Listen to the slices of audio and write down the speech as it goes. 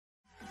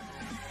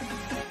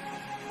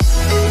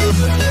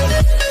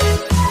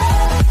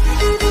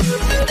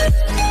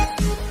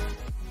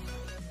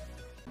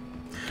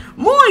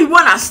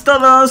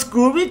todos,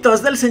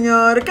 cubitos del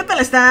señor, ¿qué tal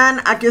están?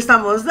 Aquí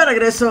estamos de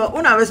regreso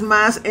una vez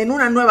más en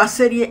una nueva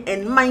serie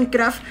en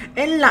Minecraft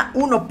en la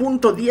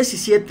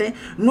 1.17,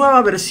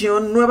 nueva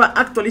versión, nueva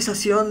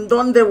actualización,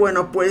 donde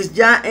bueno, pues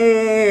ya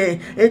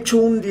he hecho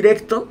un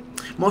directo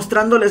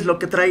mostrándoles lo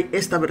que trae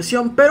esta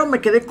versión, pero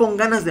me quedé con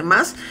ganas de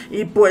más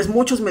y pues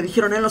muchos me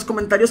dijeron en los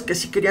comentarios que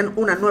si querían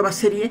una nueva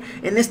serie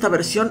en esta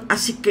versión,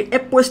 así que he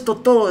puesto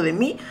todo de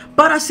mí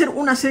para hacer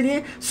una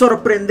serie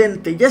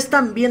sorprendente. Ya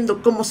están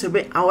viendo cómo se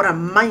ve ahora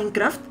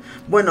Minecraft.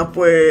 Bueno,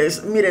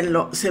 pues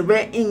mírenlo, se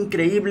ve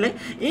increíble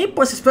y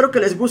pues espero que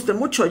les guste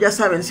mucho. Ya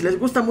saben, si les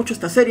gusta mucho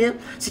esta serie,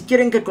 si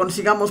quieren que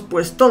consigamos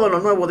pues todo lo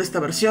nuevo de esta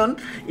versión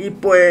y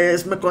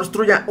pues me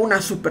construya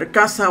una super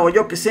casa o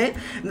yo que sé,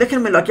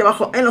 déjenmelo aquí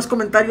abajo en los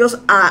comentarios.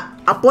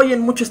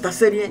 Apoyen mucho esta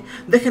serie,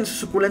 dejen su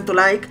suculento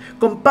like,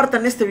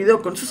 compartan este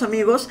video con sus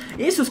amigos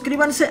y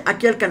suscríbanse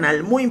aquí al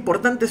canal. Muy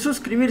importante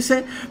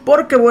suscribirse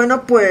porque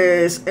bueno,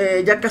 pues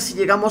ya casi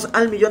llegamos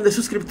al 1.000.000 de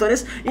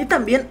suscriptores, y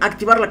también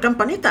activar la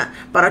campanita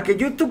para que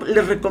YouTube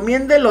les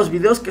recomiende los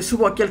videos que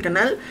subo aquí al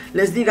canal,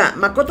 les diga,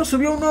 Makoto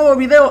subió un nuevo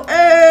video.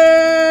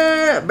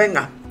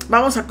 Venga,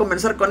 vamos a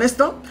comenzar con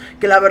esto,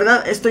 que la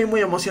verdad estoy muy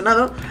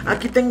emocionado.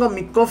 Aquí tengo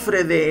mi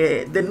cofre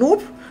de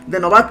noob, de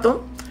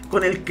novato,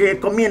 con el que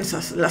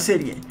comienzas la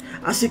serie.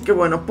 Así que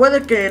bueno,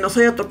 puede que nos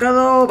haya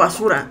tocado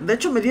basura. De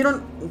hecho me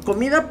dieron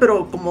comida,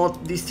 pero como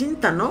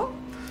distinta, ¿no?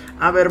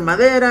 A ver,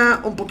 madera,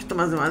 un poquito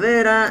más de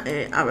madera.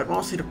 A ver,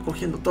 vamos a ir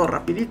cogiendo todo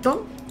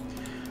rapidito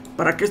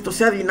para que esto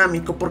sea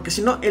dinámico, porque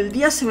si no el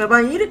día se me va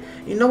a ir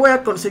y no voy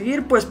a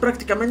conseguir pues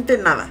prácticamente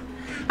nada.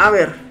 A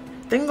ver,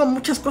 tengo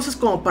muchas cosas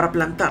como para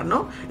plantar,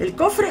 ¿no? El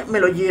cofre me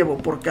lo llevo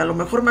porque a lo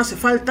mejor me hace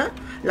falta.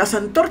 Las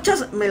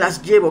antorchas me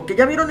las llevo, que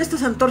ya vieron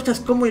estas antorchas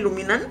cómo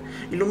iluminan.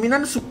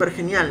 Iluminan súper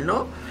genial,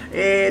 ¿no?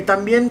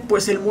 También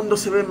pues el mundo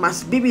se ve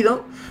más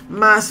vívido,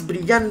 más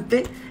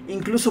brillante.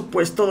 Incluso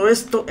pues todo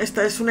esto,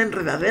 esta es una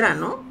enredadera,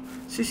 ¿no?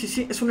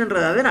 Sí, es una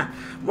enredadera.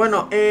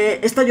 Bueno,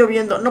 está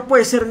lloviendo. No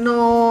puede ser,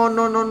 no,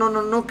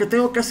 que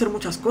tengo que hacer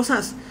muchas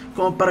cosas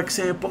como para que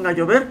se me ponga a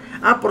llover.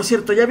 Ah, por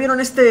cierto, ¿ya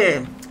vieron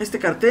este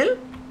cartel?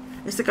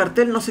 Este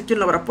cartel no sé quién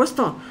lo habrá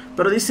puesto,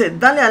 pero dice,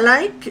 dale a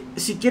like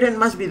si quieren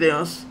más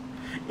videos.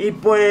 Y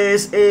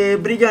pues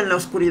brilla en la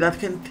oscuridad,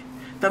 gente.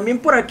 También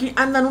por aquí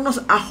andan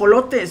unos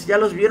ajolotes, ¿ya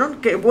los vieron?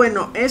 Que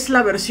bueno, es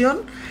la versión,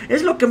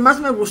 es lo que más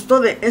me gustó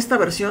de esta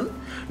versión.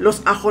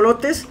 Los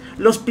ajolotes,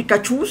 los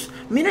Pikachus,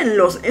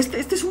 mírenlos, este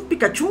es un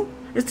Pikachu,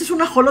 este es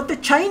un ajolote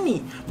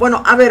shiny.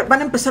 Bueno, a ver,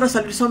 van a empezar a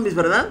salir zombies,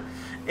 ¿verdad?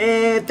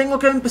 Tengo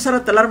que empezar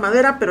a talar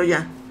madera, pero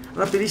ya,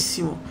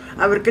 rapidísimo.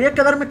 A ver, quería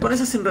quedarme con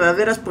esas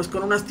enredaderas, pues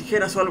con unas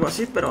tijeras o algo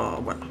así,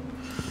 pero bueno,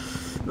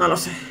 no lo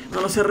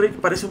sé, Rick,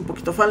 parece un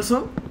poquito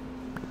falso.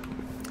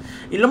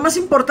 Y lo más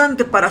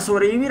importante para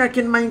sobrevivir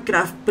aquí en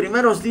Minecraft,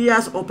 primeros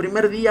días o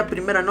primer día,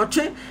 primera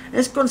noche,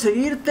 es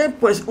conseguirte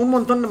pues un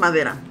montón de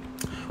madera.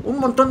 Un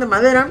montón de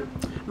madera,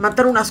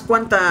 matar unas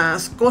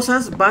cuantas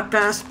cosas,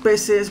 vacas,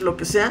 peces, lo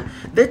que sea.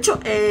 De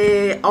hecho,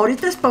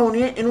 ahorita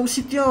spawné en un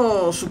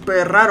sitio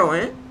súper raro,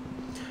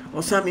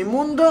 O sea, mi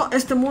mundo,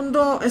 este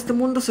mundo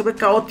se ve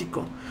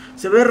caótico,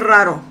 se ve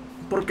raro.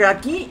 Porque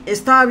aquí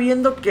estaba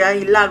viendo que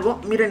hay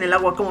lago, miren el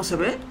agua cómo se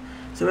ve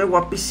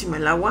guapísima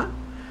el agua.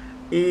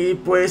 Y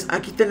pues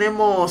aquí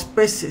tenemos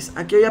peces.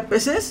 ¿Aquí había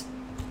peces?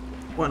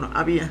 Bueno,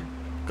 había.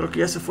 Creo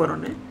que ya se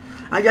fueron,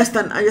 allá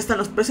están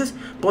los peces.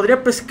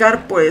 Podría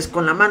pescar pues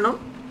con la mano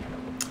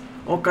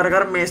o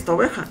cargarme esta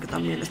oveja, que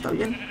también está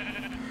bien.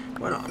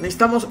 Bueno,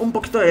 necesitamos un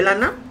poquito de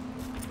lana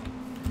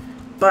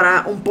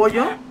para un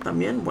pollo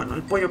también. Bueno,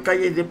 el pollo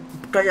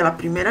cae a la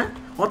primera.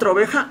 Otra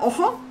oveja,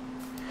 ojo.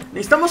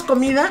 Necesitamos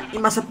comida y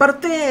más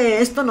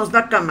aparte esto nos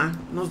da cama,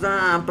 nos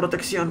da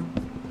protección.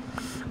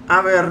 A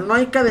ver, no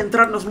hay que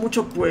adentrarnos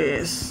mucho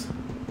pues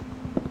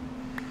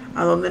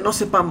a donde no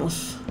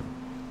sepamos.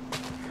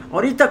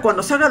 Ahorita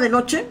cuando se haga de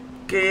noche,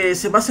 que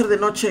se va a hacer de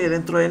noche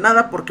dentro de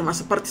nada, porque más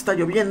aparte está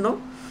lloviendo.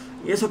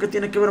 Y eso que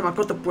tiene que ver,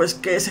 Makoto, pues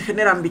que se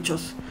generan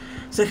bichos.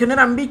 Se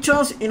generan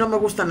bichos y no me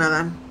gusta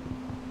nada.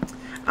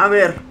 A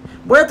ver,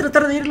 voy a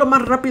tratar de ir lo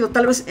más rápido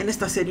tal vez en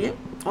esta serie,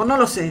 o no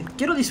lo sé,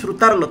 quiero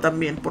disfrutarlo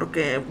también,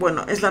 porque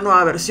bueno, es la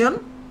nueva versión,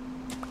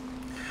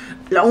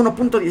 la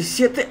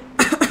 1.17.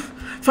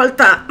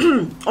 Falta,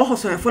 ojo,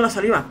 se me fue la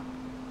saliva.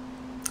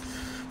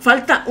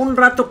 Falta un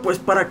rato pues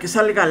para que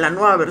salga la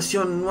nueva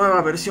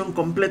versión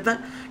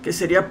completa, que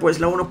sería pues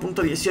la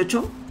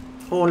 1.18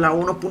 o la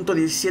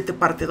 1.17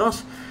 parte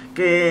 2,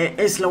 que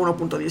es la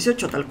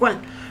 1.18 tal cual,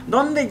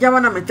 donde ya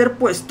van a meter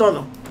pues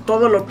todo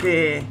lo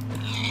que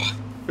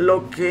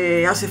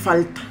hace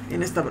falta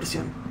en esta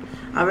versión.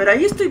 A ver,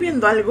 ahí estoy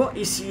viendo algo,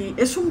 y si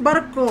es un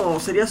barco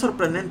sería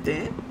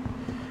sorprendente,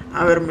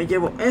 A ver, me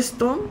llevo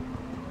esto.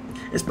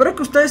 Espero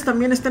que ustedes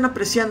también estén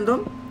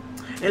apreciando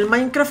el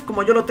Minecraft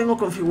como yo lo tengo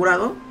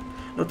configurado.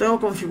 Lo tengo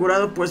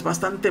configurado pues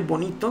bastante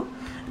bonito.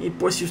 Y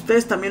pues si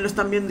ustedes también lo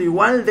están viendo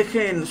igual,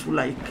 dejen su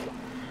like.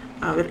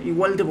 A ver,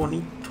 igual de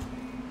bonito.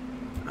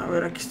 A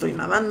ver, aquí estoy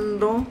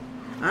nadando.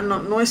 Ah,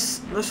 no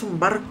es un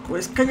barco,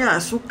 es caña de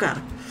azúcar.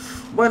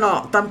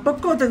 Bueno,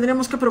 tampoco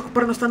tendríamos que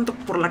preocuparnos tanto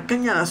por la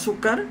caña de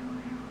azúcar.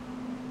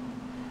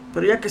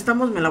 Pero ya que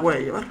estamos, me la voy a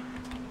llevar.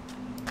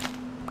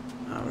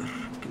 A ver,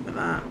 que me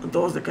da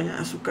 2 de caña de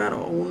azúcar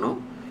o 1.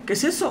 ¿Qué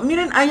es eso?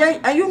 Miren,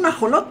 hay un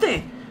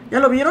ajolote. ¿Ya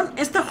lo vieron?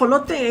 Este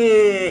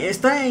ajolote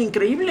está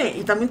increíble.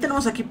 Y también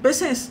tenemos aquí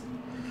peces.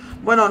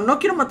 Bueno, no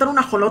quiero matar un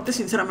ajolote,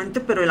 sinceramente,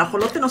 pero el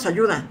ajolote nos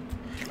ayuda.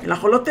 El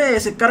ajolote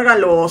se carga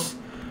los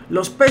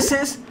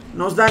peces,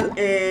 nos dan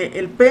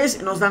el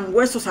pez, nos dan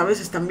huesos a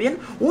veces también.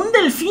 ¡Un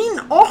delfín!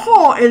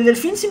 ¡Ojo! El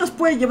delfín sí nos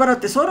puede llevar a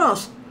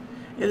tesoros.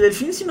 El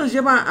delfín sí nos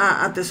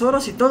lleva a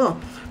tesoros y todo.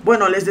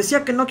 Bueno, les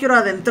decía que no quiero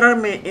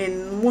adentrarme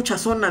en mucha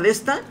zona de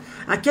esta.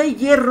 Aquí hay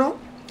hierro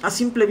a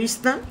simple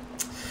vista.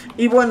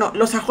 Y bueno,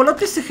 los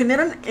ajolotes se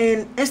generan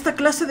en esta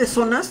clase de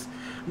zonas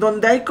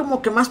donde hay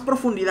como que más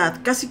profundidad,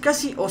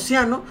 casi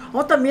océano,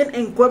 o también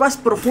en cuevas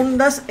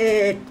profundas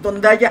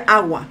donde haya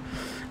agua.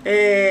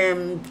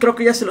 Creo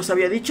que ya se los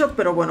había dicho,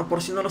 pero bueno,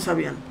 por si no lo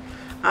sabían.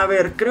 A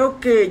ver, creo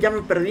que ya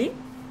me perdí.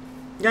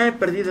 Ya me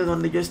perdí de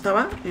donde yo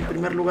estaba. En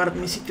primer lugar,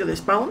 mi sitio de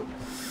spawn.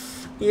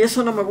 Y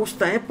eso no me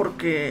gusta,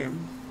 porque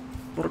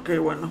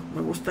bueno,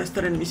 me gusta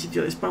estar en mi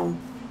sitio de spawn.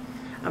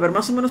 A ver,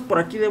 más o menos por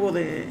aquí debo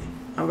de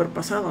haber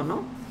pasado,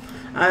 ¿no?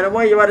 A ver,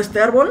 voy a llevar este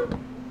árbol,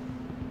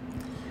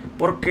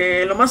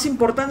 porque lo más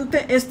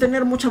importante es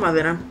tener mucha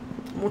madera.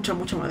 Mucha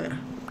madera.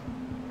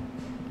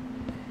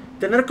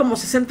 Tener como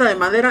 60 de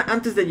madera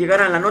antes de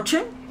llegar a la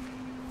noche.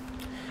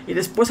 Y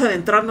después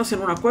adentrarnos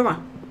en una cueva.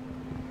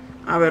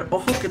 A ver,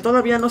 ojo que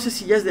todavía no sé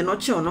si ya es de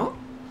noche o no.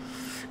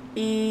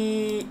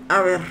 Y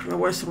a ver, me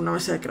voy a hacer una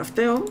mesa de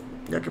crafteo.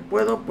 Ya que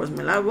puedo, pues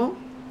me la hago.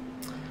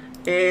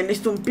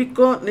 Necesito un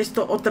pico,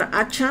 necesito otra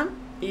hacha.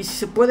 Y si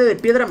se puede de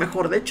piedra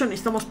mejor. De hecho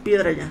necesitamos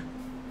piedra ya,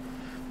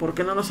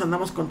 porque no nos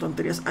andamos con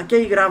tonterías. Aquí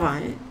hay grava,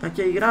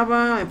 aquí hay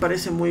grava, me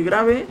parece muy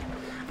grave.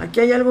 Aquí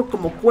hay algo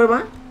como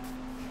cueva.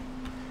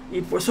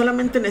 Y pues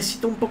solamente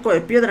necesito un poco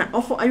de piedra.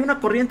 Ojo, hay una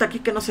corriente aquí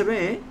que no se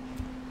ve,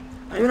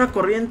 Hay una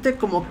corriente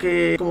como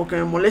que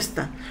me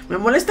molesta. Me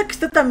molesta que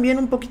esté también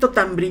un poquito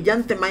tan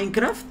brillante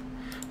Minecraft,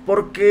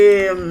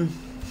 porque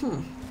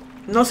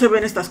no se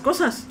ven estas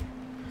cosas.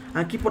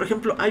 Aquí, por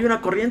ejemplo, hay una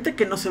corriente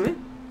que no se ve.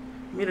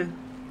 Miren.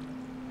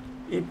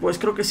 Y pues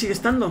creo que sigue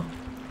estando.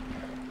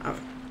 A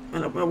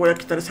ver, me voy a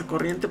quitar esa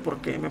corriente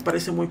porque me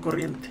parece muy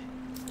corriente.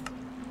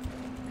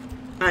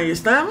 Ahí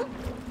está.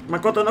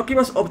 Makoto, ¿no que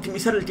ibas a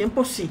optimizar el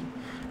tiempo? Sí,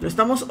 lo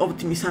estamos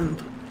optimizando.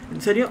 ¿En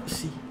serio?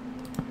 Sí.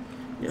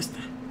 Ya está.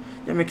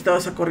 Ya me he quitado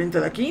esa corriente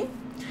de aquí.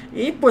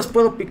 Y pues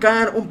puedo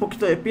picar un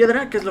poquito de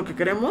piedra, que es lo que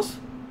queremos.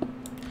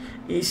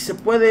 Y si se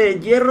puede,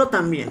 hierro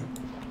también.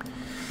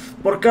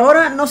 Porque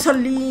ahora no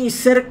salí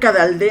cerca de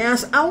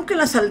aldeas, aunque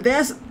las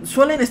aldeas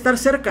suelen estar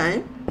cerca,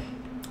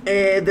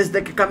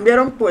 desde que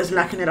cambiaron pues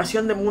la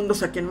generación de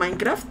mundos aquí en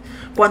Minecraft.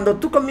 Cuando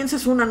tú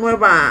comienzas una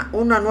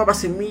nueva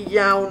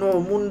semilla, un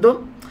nuevo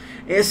mundo,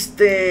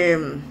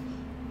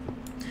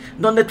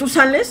 donde tú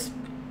sales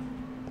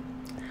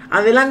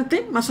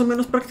adelante, más o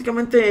menos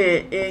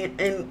prácticamente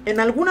en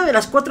alguna de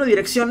las 4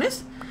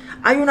 direcciones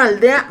hay una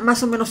aldea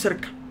más o menos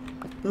cerca.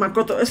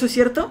 Makoto, ¿eso es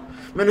cierto?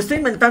 Me lo estoy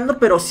inventando,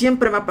 pero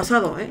siempre me ha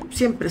pasado,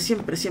 siempre,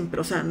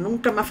 o sea,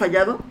 nunca me ha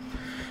fallado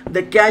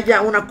de que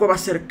haya una cueva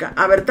cerca.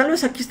 A ver, tal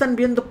vez aquí están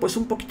viendo pues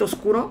un poquito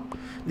oscuro.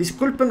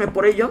 Discúlpenme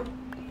por ello,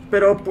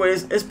 pero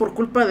pues es por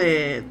culpa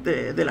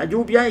de la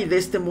lluvia y de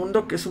este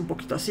mundo que es un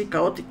poquito así,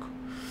 caótico.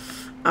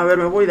 A ver,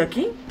 me voy de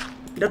aquí.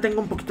 Ya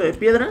tengo un poquito de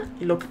piedra.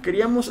 Y lo que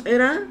queríamos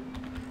era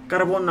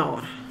carbón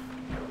ahora.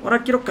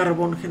 Ahora quiero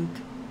carbón, gente.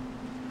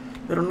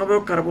 Pero no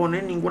veo carbón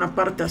en ninguna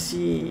parte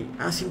así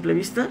a simple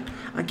vista.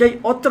 Aquí hay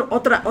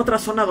otra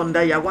zona donde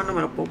hay agua, no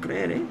me lo puedo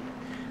creer,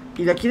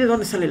 ¿Y de aquí de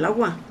dónde sale el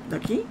agua? ¿De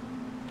aquí?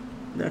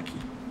 De aquí.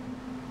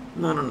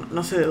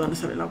 No sé de dónde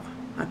sale el agua.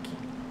 Aquí.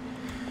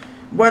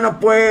 Bueno,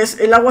 pues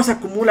el agua se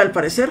acumula al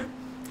parecer.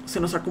 Se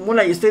nos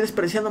acumula y estoy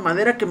desperdiciando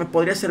madera que me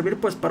podría servir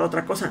pues para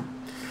otra cosa.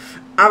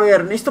 A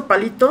ver, necesito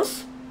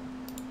palitos.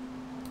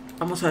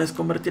 Vamos a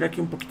desconvertir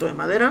aquí un poquito de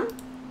madera.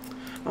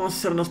 Vamos a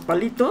hacernos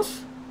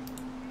palitos.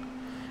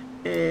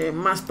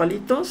 Más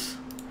palitos.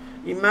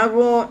 Y me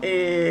hago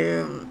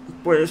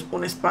pues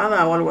una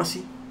espada o algo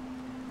así.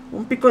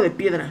 Un pico de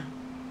piedra.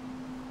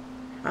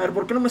 A ver,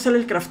 ¿por qué no me sale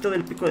el crafteo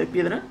del pico de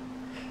piedra?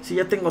 Si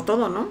ya tengo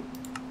todo, ¿no?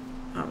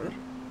 A ver.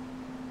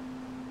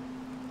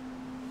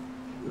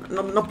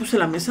 ¿No puse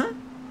la mesa?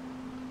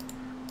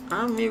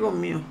 Amigo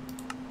mío.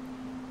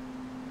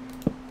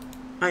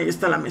 Ahí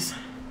está la mesa.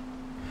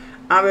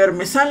 A ver,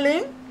 me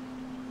sale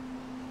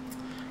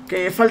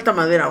que falta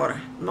madera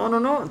ahora. No.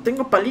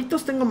 Tengo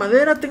palitos, tengo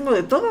madera, tengo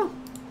de todo.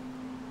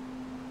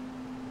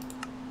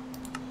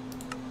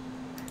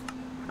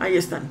 Ahí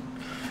están.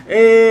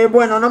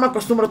 Bueno, no me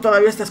acostumbro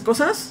todavía a estas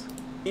cosas.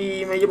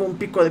 Y me llevo un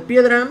pico de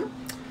piedra.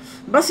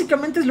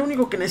 Básicamente es lo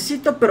único que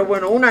necesito. Pero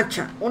bueno, un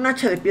hacha. Un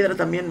hacha de piedra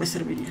también me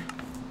serviría.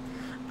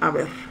 A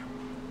ver.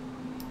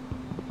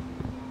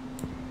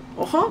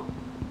 Ojo.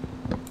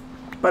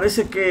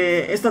 Parece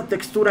que esta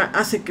textura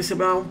hace que se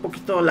vea un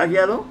poquito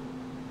lagueado.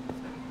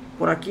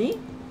 Por aquí.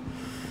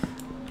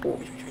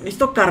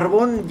 Necesito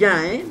carbón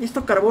ya,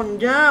 Necesito carbón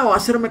ya. O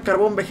hacerme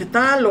carbón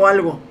vegetal o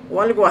algo.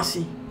 O algo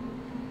así.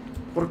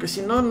 porque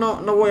si no,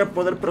 no voy a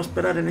poder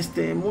prosperar en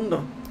este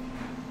mundo.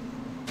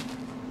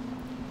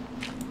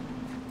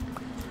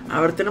 A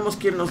ver, tenemos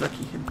que irnos de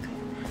aquí, gente.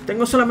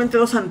 Tengo solamente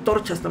 2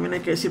 antorchas, también hay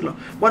que decirlo.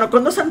 Bueno,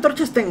 con 2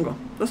 antorchas tengo.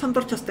 2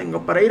 antorchas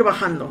tengo para ir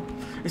bajando.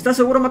 ¿Estás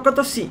seguro,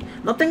 Makoto? Sí.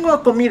 No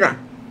tengo comida.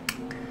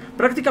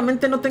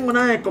 Prácticamente no tengo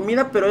nada de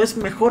comida, pero es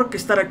mejor que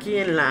estar aquí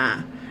en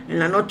la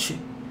noche.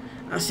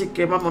 Así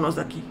que vámonos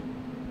de aquí.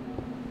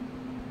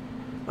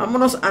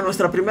 Vámonos a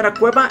nuestra primera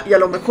cueva. Y a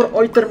lo mejor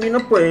hoy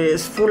termino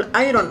pues full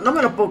iron. No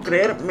me lo puedo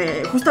creer.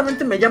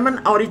 Justamente me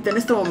llaman ahorita en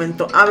este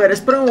momento. A ver,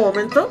 espera un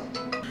momento.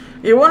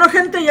 Y bueno,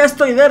 gente, ya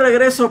estoy de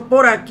regreso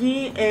por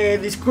aquí.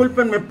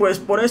 Discúlpenme pues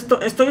por esto.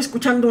 Estoy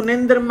escuchando un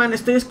Enderman,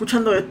 estoy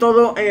escuchando de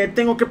todo.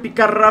 Tengo que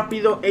picar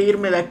rápido e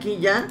irme de aquí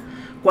ya,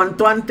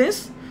 cuanto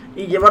antes.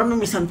 Y llevarme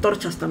mis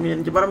antorchas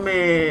también.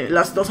 Llevarme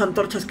las 2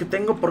 antorchas que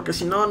tengo, porque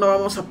si no, no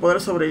vamos a poder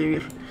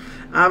sobrevivir.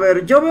 A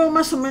ver, yo veo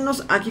más o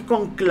menos aquí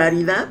con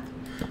claridad,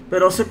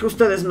 pero sé que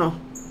ustedes no.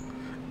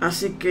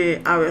 Así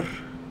que, a ver,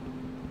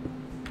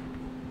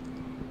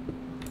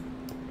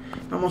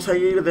 vamos a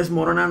ir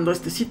desmoronando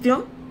este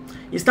sitio.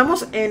 Y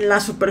estamos en la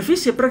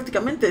superficie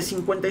prácticamente,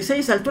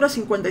 56, altura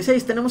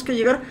 56. Tenemos que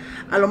llegar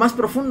a lo más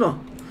profundo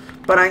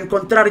para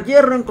encontrar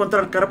hierro,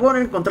 encontrar carbón,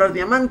 encontrar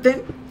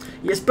diamante.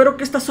 Y espero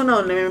que esta zona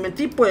donde me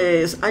metí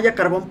pues haya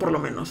carbón por lo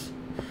menos.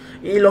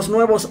 Y los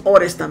nuevos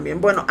ores también.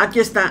 Bueno,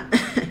 aquí está.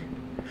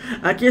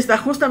 Aquí está,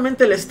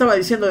 justamente les estaba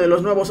diciendo de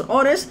los nuevos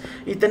ores.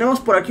 Y tenemos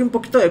por aquí un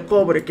poquito de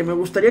cobre, que me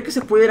gustaría que se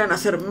pudieran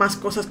hacer más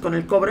cosas con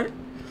el cobre,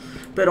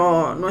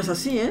 pero no es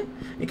así, ¿eh?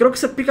 Y creo que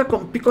se pica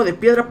con pico de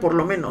piedra por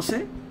lo menos,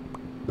 ¿eh?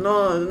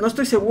 No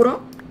estoy seguro,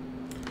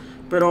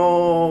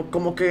 pero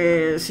como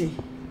que sí.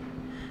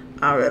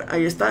 A ver,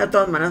 ahí está, de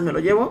todas maneras me lo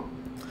llevo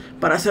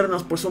para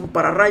hacernos pues un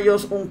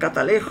pararrayos, un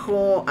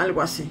catalejo,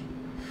 algo así.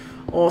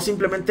 O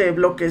simplemente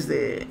bloques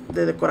de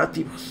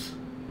decorativos,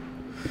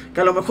 que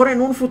a lo mejor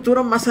en un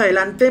futuro más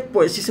adelante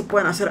pues sí se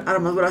pueden hacer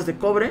armaduras de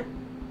cobre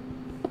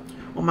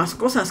o más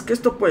cosas, que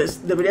esto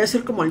pues debería de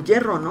ser como el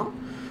hierro, ¿no?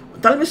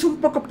 Tal vez un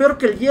poco peor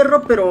que el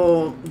hierro,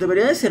 pero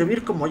debería de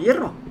servir como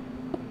hierro.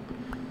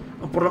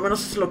 O por lo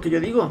menos es lo que yo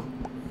digo.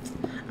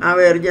 A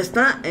ver, ya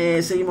está.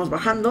 Seguimos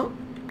bajando,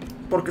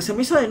 porque se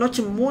me hizo de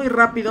noche muy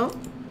rápido.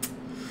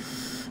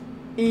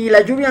 Y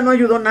la lluvia no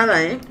ayudó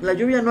nada, ¿eh? La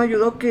lluvia no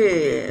ayudó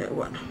que...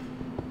 Bueno.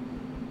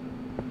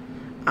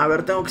 A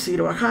ver, tengo que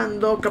seguir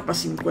bajando. Capa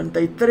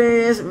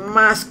 53.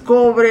 Más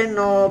cobre.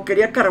 No,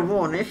 quería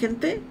carbón,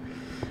 gente.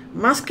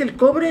 Más que el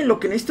cobre, lo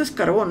que necesito es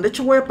carbón. De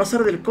hecho voy a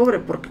pasar del cobre,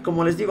 porque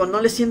como les digo, no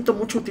le siento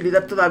mucha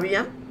utilidad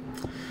todavía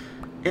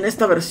en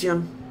esta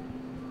versión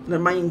de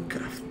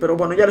Minecraft. Pero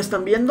bueno, ya lo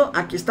están viendo.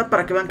 Aquí está,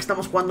 para que vean que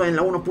estamos jugando en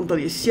la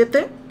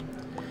 1.17.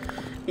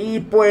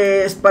 Y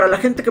pues para la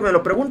gente que me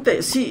lo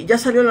pregunte, sí, ya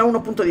salió en la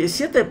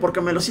 1.17, porque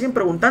me lo siguen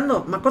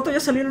preguntando. ¿Makoto ya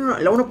salió en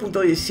la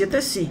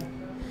 1.17? Sí.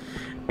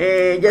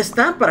 Ya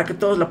está, para que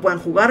todos la puedan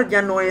jugar.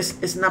 Ya no es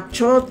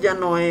snapshot, ya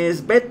no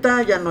es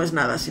beta, ya no es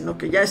nada, sino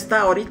que ya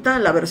está ahorita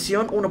la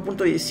versión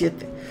 1.17.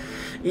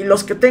 Y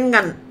los que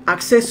tengan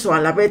acceso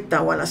a la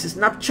beta o a las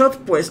snapshots,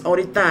 pues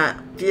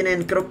ahorita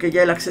tienen, creo que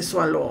ya el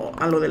acceso a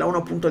lo de la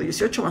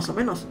 1.18 más o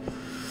menos.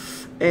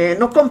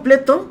 No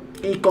completo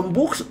y con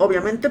bugs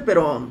obviamente,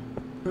 pero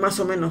más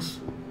o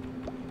menos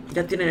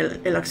ya tienen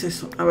el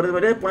acceso. A ver,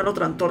 debería de poner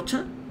otra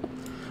antorcha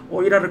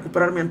o ir a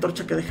recuperar mi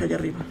antorcha que dejé allá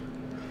arriba.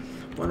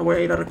 Bueno, voy a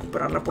ir a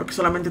recuperarla porque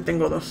solamente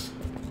tengo 2.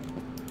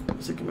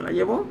 Así que me la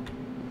llevo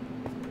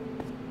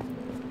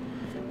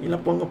y la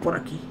pongo por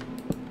aquí.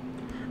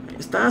 Ahí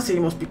está,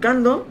 seguimos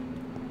picando.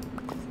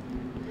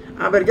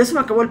 A ver, ¿ya se me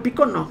acabó el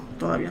pico? No,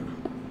 todavía no.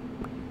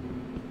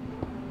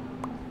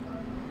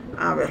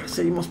 A ver,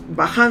 seguimos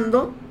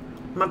bajando.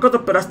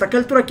 Makoto, pero ¿hasta qué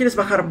altura quieres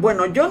bajar?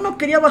 Bueno, yo no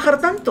quería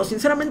bajar tanto.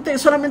 Sinceramente,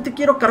 solamente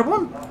quiero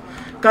carbón.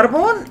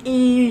 Carbón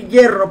y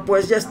hierro,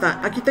 pues ya está.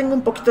 Aquí tengo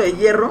un poquito de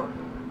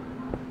hierro.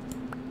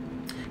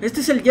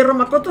 ¿Este es el hierro,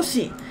 Makoto?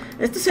 Sí.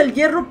 Este es el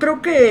hierro,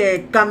 creo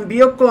que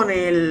cambió con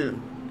el...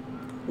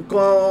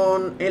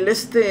 ¿cómo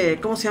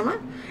se llama?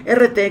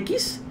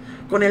 RTX.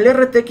 Con el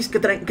RTX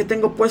que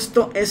tengo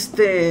puesto,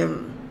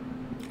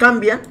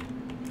 cambia.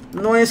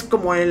 No es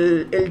como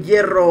el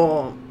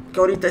hierro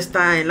que ahorita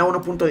está en la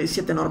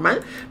 1.17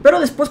 normal, pero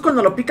después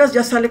cuando lo picas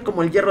ya sale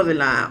como el hierro de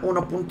la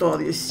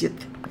 1.17.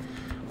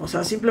 O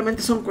sea,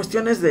 simplemente son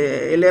cuestiones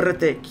del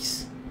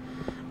RTX.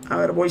 A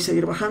ver, voy a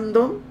seguir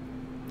bajando.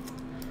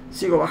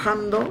 Sigo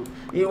bajando.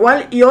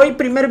 Igual, y hoy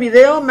primer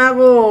video me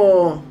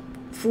hago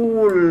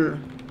full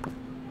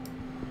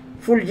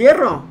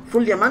hierro,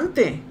 full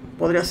diamante.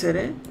 Podría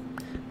ser,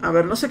 A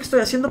ver, no sé qué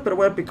estoy haciendo, pero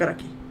voy a picar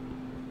aquí.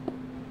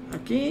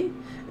 Aquí.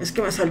 Es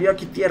que me salió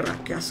aquí tierra,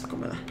 qué asco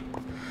me da.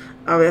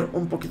 A ver,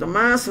 un poquito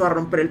más. Se va a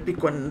romper el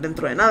pico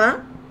dentro de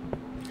nada.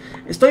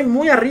 Estoy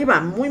muy arriba,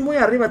 muy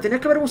arriba. Tenía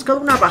que haber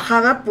buscado una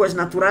bajada, pues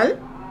natural,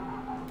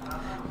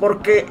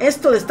 porque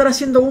esto de estar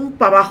haciendo un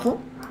para abajo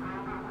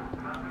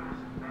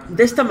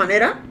de esta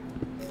manera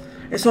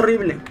es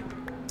horrible.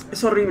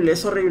 Es horrible,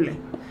 es horrible.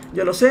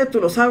 Yo lo sé,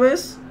 tú lo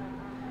sabes.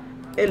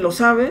 Él lo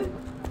sabe.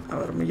 A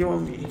ver, me llevo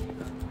mi...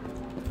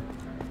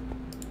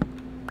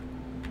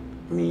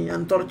 mi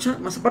antorcha.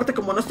 Más aparte,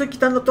 como no estoy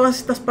quitando todas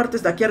estas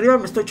partes de aquí arriba,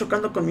 me estoy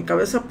chocando con mi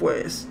cabeza,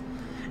 pues,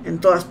 en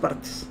todas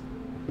partes.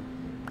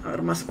 A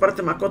ver, más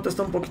aparte Makoto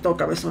está un poquito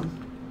cabezón.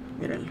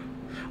 Mírenlo.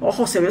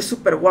 Ojo, se ve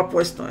súper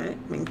guapo esto, ¿eh?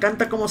 Me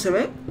encanta cómo se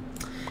ve.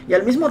 Y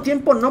al mismo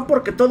tiempo no,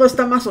 porque todo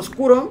está más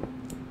oscuro.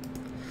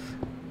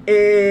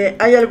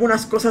 Hay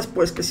algunas cosas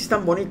pues que sí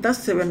están bonitas,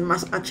 se ven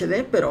más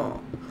HD, pero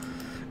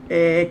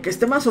que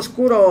esté más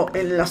oscuro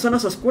en las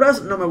zonas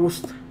oscuras no me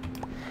gusta.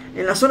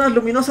 En las zonas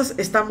luminosas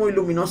está muy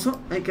luminoso,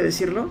 hay que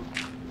decirlo.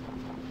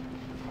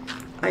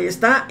 Ahí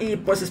está, y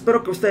pues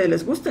espero que a ustedes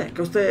les guste,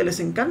 que a ustedes les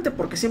encante,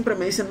 porque siempre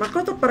me dicen,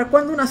 Makoto, ¿para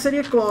cuándo una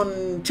serie con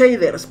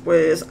shaders?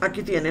 Pues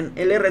aquí tienen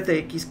el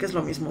RTX, que es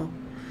lo mismo.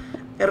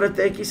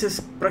 RTX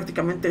es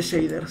prácticamente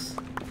shaders.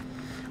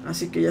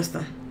 Así que ya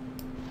está.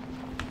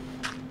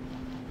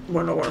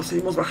 Bueno,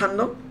 seguimos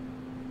bajando.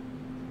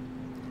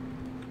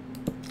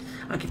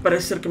 Aquí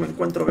parece ser que me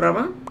encuentro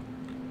grava.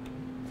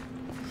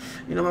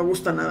 Y no me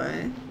gusta nada,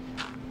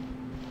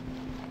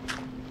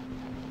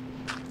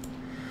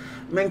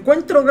 Me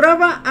encuentro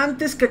grava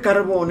antes que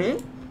carbón,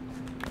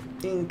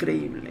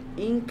 Increíble,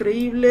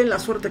 increíble la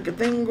suerte que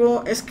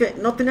tengo. Es que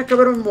no tenía que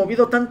haberme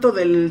movido tanto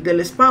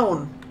del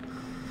spawn.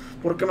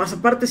 Porque más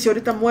aparte, si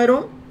ahorita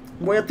muero,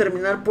 voy a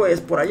terminar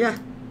pues por allá.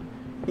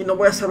 Y no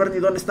voy a saber ni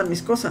dónde están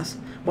mis cosas.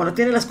 Bueno,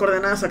 tiene las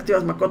coordenadas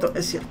activas Makoto,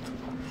 es cierto.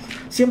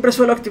 Siempre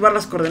suelo activar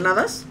las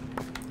coordenadas,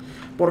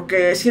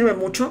 porque sirve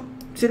mucho,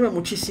 sirve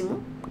muchísimo.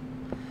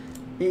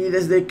 Y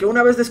desde que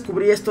una vez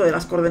descubrí esto de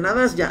las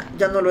coordenadas, ya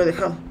no lo he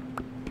dejado.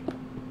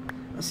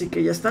 Así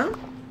que ya está.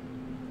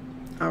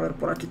 A ver,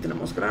 por aquí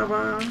tenemos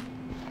grava.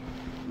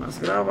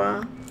 Más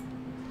grava.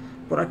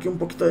 Por aquí un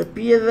poquito de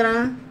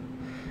piedra.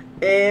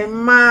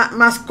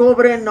 Más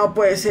cobre, no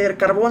puede ser.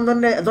 Carbón,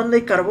 ¿dónde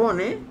hay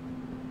carbón,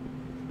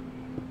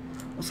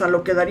 O sea,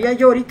 lo que daría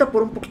yo ahorita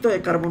por un poquito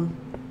de carbón.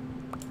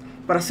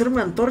 Para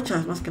hacerme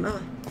antorchas, más que nada.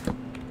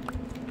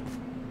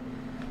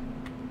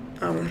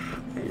 A ver,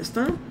 ahí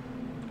está.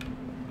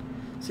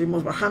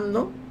 Seguimos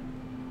bajando.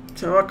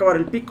 Se me va a acabar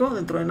el pico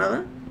dentro de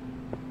nada.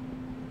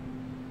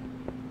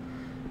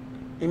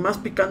 Y más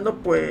picando,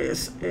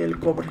 pues, el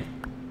cobre.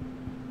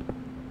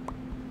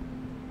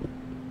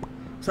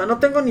 O sea, no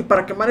tengo ni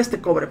para quemar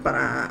este cobre,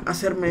 para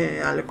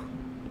hacerme algo.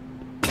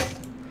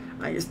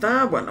 Ahí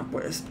está, bueno,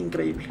 pues,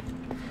 increíble.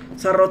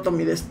 Se ha roto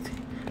mi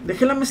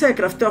 ¿Dejé la mesa de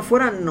crafteo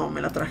afuera? No,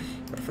 me la traje,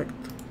 perfecto.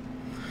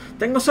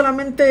 Tengo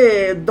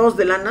solamente 2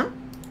 de lana.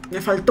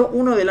 Me faltó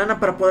 1 de lana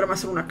para poderme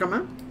hacer una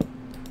cama.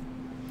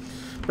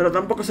 Pero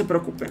tampoco se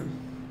preocupen.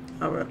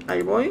 A ver,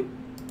 ahí voy.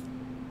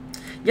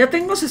 Ya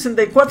tengo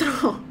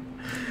 64.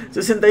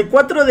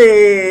 64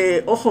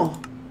 de... Ojo.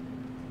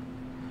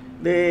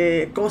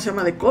 De... ¿Cómo se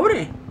llama? De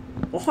cobre.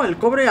 Ojo, el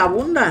cobre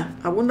abunda.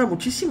 Abunda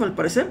muchísimo al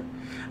parecer.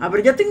 A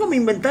ver, ya tengo mi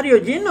inventario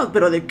lleno.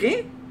 ¿Pero de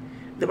qué?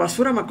 De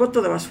basura,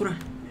 Makoto, de basura.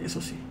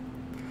 Eso sí.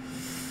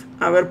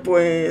 A ver,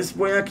 pues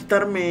voy a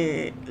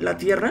quitarme la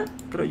tierra,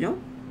 creo yo.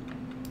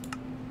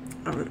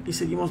 A ver, y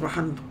seguimos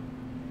bajando.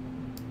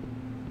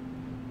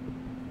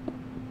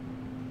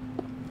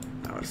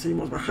 A ver,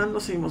 seguimos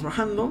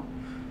bajando.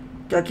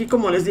 Que aquí,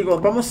 como les digo,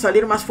 vamos a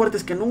salir más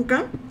fuertes que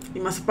nunca. Y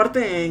más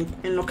aparte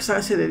en lo que se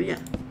hace de día.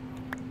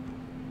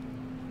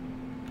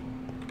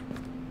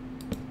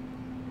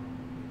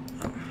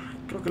 A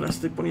ver, creo que la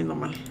estoy poniendo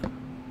mal.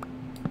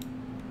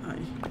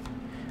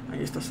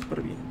 Ahí está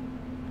súper bien.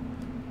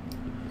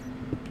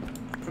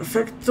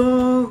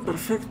 Perfecto,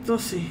 perfecto,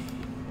 sí.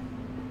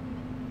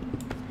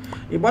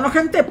 Y bueno,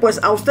 gente,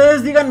 pues a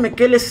ustedes díganme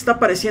qué les está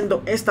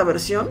pareciendo esta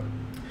versión.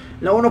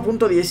 La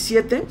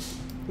 1.17.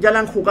 ¿Ya la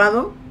han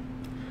jugado?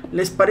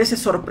 ¿Les parece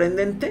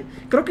sorprendente?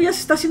 Creo que ya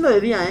se está haciendo de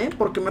día,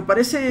 porque me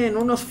parecen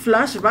unos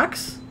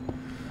flashbacks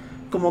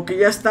como que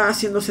ya está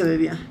haciéndose de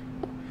día.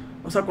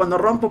 O sea, cuando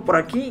rompo por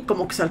aquí,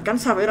 como que se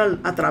alcanza a ver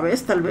a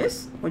través, tal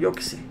vez. O yo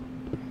qué sé.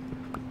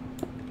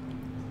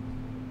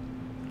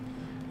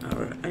 A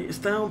ver, ahí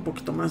está, un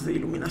poquito más de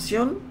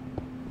iluminación.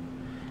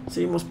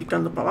 Seguimos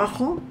picando para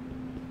abajo.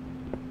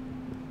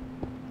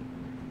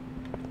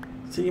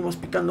 Seguimos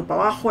picando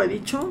para abajo, he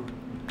dicho.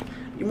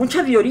 Y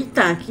mucha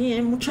diorita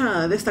aquí,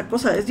 mucha de esta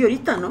cosa. Es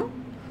diorita, ¿no?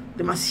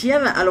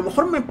 Demasiada. A lo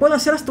mejor me puedo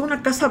hacer hasta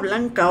una casa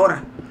blanca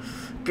ahora.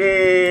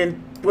 Que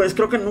pues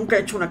creo que nunca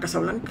he hecho una casa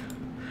blanca.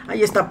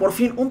 Ahí está, por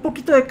fin, un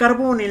poquito de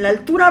carbón en la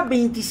altura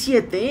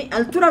 27,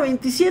 altura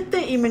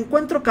 27 y me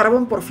encuentro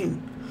carbón por fin.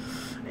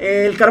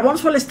 El carbón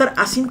suele estar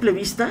a simple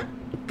vista,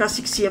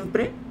 casi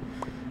siempre.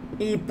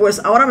 Y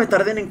pues ahora me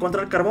tardé en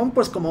encontrar carbón,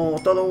 pues como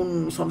todo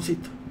un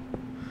soncito.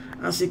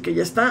 Así que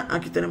ya está,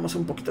 aquí tenemos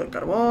un poquito de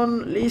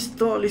carbón,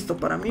 listo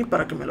para mí,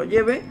 para que me lo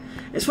lleve.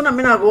 Es una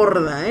mena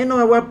gorda, no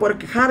me voy a poder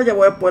quejar, ya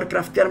voy a poder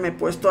craftearme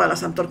pues todas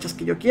las antorchas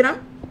que yo quiera.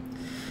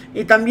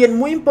 Y también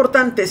muy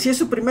importante, si es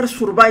su primer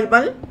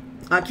survival,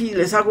 aquí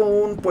les hago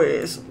un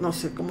pues, no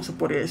sé, ¿cómo se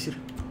podría decir?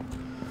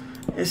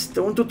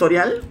 Un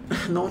tutorial,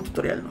 no un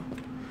tutorial, no.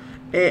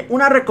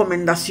 Una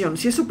recomendación,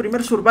 si es su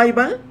primer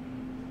survival,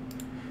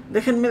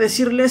 déjenme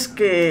decirles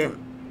que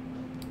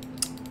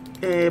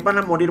van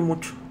a morir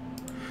mucho.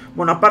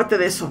 Bueno, aparte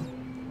de eso,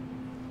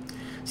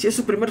 Si es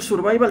su primer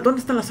survival. ¿Dónde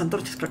están las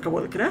antorchas que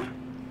acabo de crear?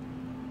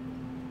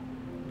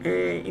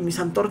 ¿Y mis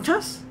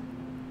antorchas?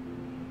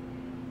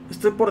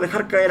 Estoy por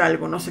dejar caer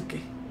algo, no sé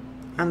qué.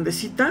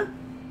 Andesita,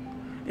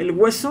 el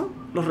hueso,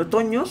 los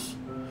retoños.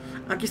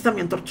 Aquí está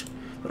mi antorcha.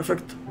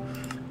 Perfecto.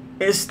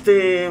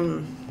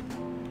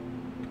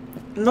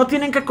 No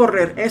tienen que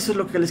correr. Eso es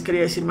lo que les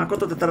quería decir.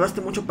 Makoto, te tardaste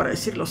mucho para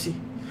decirlo, sí.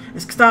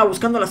 Es que estaba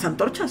buscando las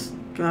antorchas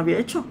que me había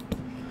hecho.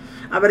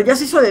 A ver, ya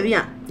se hizo de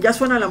día. Ya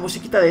suena la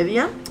musiquita de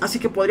día. Así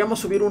que podríamos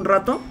subir un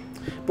rato,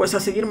 pues a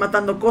seguir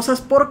matando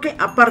cosas. Porque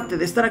aparte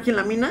de estar aquí en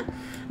la mina,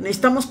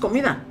 necesitamos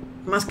comida,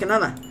 más que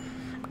nada.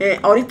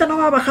 Ahorita no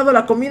me ha bajado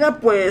la comida,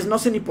 pues no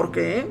sé ni por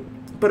qué,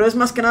 pero es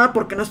más que nada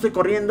porque no estoy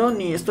corriendo,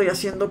 ni estoy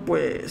haciendo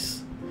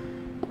pues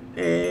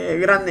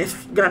gran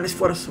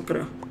esfuerzo,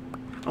 creo.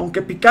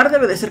 Aunque picar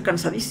debe de ser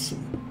cansadísimo.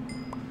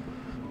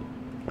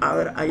 A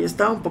ver, ahí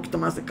está, un poquito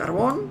más de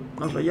carbón.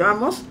 Nos lo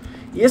llevamos.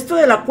 Y esto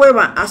de la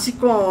cueva, así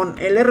con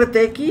el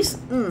RTX,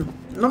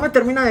 no me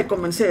termina de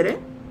convencer,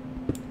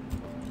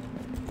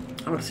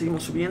 A ver,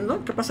 seguimos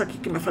subiendo. ¿Qué pasa aquí?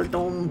 Que me falta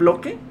un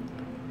bloque.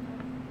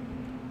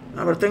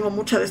 A ver, tengo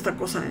mucha de esta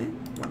cosa,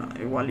 Bueno,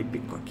 igual y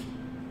pico aquí.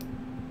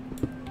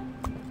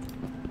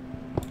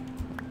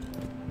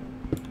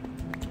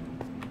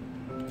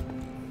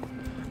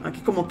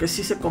 Aquí como que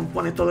sí se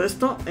compone todo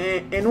esto.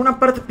 En una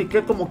parte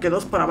piqué como que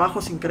 2 para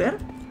abajo sin querer.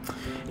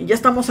 Y ya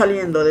estamos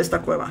saliendo de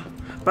esta cueva.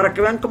 Para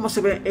que vean cómo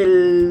se ve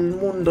el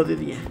mundo de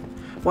día.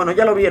 Bueno,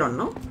 ya lo vieron,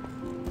 ¿no?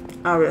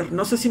 A ver,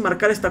 no sé si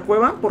marcar esta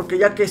cueva, porque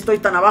ya que estoy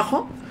tan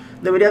abajo,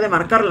 debería de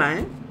marcarla,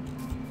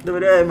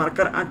 Debería de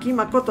marcar aquí,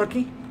 Makoto,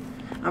 aquí.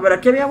 A ver,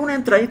 aquí había una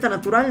entradita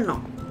natural,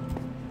 no.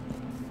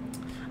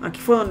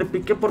 Aquí fue donde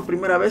piqué por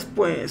primera vez,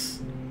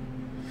 pues,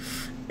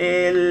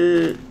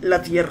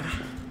 la tierra.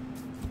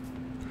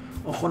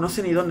 Ojo, no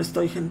sé ni dónde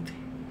estoy, gente.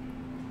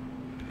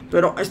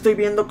 Pero estoy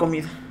viendo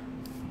comida.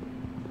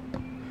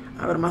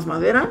 A ver, más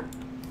madera.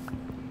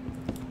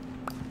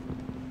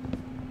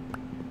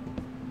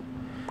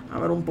 A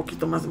ver, un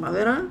poquito más de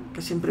madera,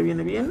 que siempre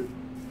viene bien.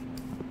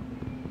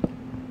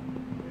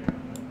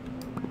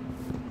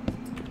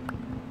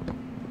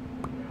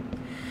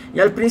 Y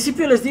al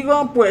principio les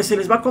digo, pues se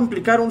les va a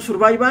complicar un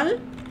survival,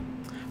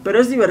 pero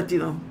es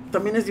divertido.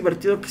 También es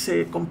divertido que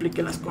se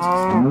compliquen las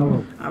cosas.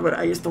 A ver,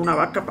 ahí está una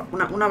vaca,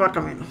 una vaca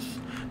menos.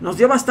 Nos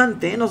dio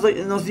bastante, nos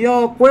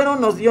dio cuero,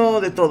 nos dio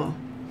de todo.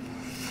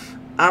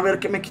 A ver,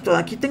 ¿qué me quito de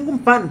aquí? Tengo un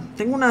pan,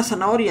 tengo una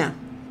zanahoria,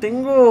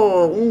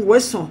 tengo un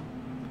hueso.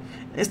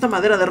 Esta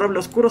madera de roble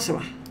oscuro se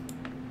va.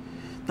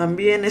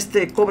 También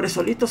este cobre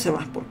solito se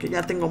va, porque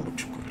ya tengo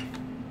mucho cobre.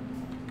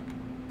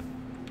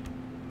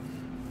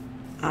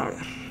 A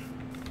ver.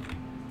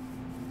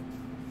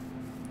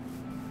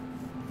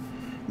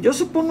 Yo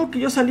supongo que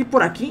yo salí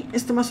por aquí.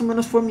 Este más o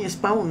menos fue mi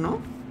spawn, ¿no?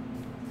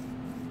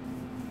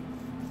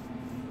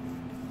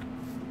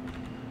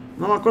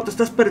 No, Makoto,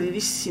 estás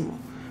perdidísimo.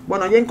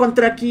 Bueno, ya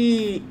encontré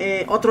aquí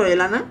otro de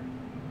lana.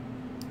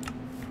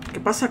 ¿Qué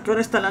pasa? Que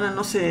ahora esta lana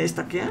no se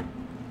estaquea.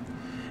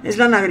 Es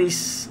lana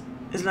gris.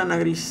 Es lana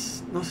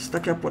gris. No se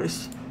estaquea por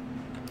eso.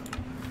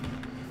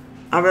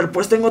 A ver,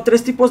 pues tengo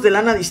 3 tipos de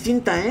lana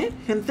distinta,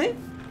 gente.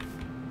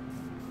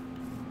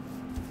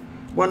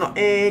 Bueno,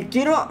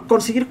 quiero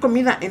conseguir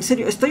comida. En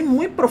serio, estoy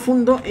muy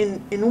profundo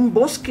en un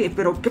bosque.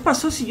 Pero, ¿qué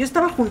pasó si yo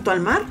estaba junto al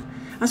mar?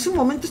 Hace un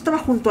momento estaba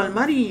junto al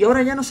mar y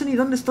ahora ya no sé ni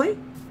dónde estoy.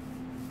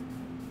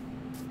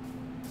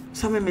 O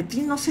sea, me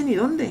metí no sé ni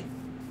dónde.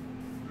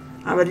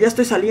 A ver, ya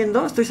estoy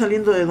saliendo. Estoy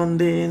saliendo de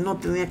donde no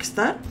tenía que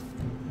estar.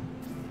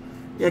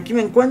 Y aquí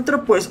me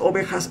encuentro, pues,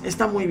 ovejas.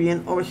 Está muy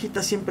bien.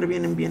 Ovejitas siempre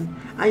vienen bien.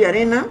 Hay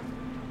arena.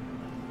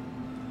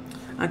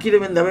 Aquí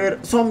deben de haber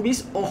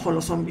zombies. Ojo,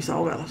 los zombies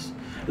ahogados.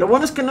 Lo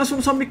bueno es que no es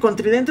un zombie con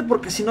tridente,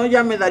 porque si no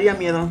ya me daría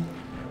miedo.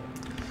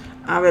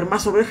 A ver,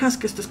 más ovejas,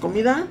 que esto es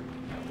comida.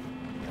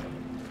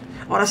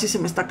 Ahora sí se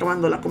me está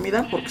acabando la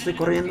comida porque estoy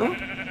corriendo.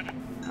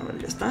 A ver,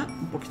 ya está.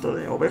 Un poquito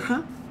de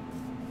oveja.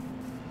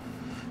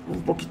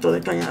 Un poquito de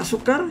caña de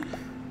azúcar.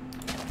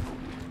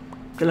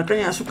 Que la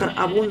caña de azúcar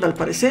abunda al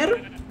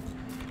parecer.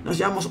 Nos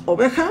llamamos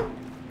oveja.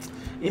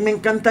 Y me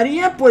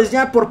encantaría, pues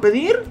ya por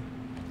pedir,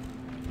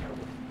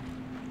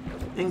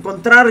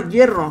 encontrar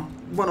hierro.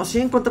 Bueno, sí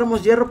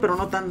encontramos hierro, pero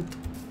no tanto.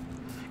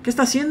 ¿Qué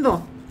está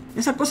haciendo?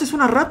 ¿Esa cosa es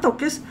una rata o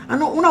qué es? Ah,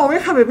 no, una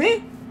oveja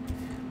bebé.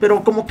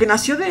 Pero como que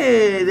nació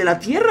de la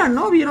tierra,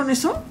 ¿no? ¿Vieron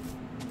eso?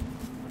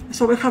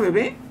 ¿Esa oveja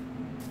bebé?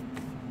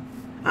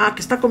 Ah,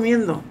 que está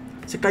comiendo.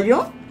 ¿Se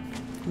cayó?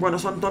 Bueno,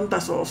 son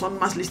tontas o son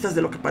más listas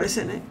de lo que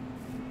parecen,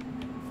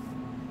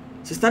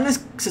 Se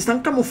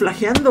están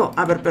camuflajeando.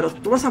 A ver, pero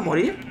 ¿tú vas a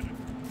morir?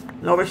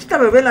 La ovejita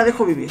bebé la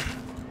dejo vivir.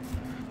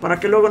 Para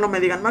que luego no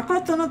me digan,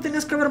 Makoto, no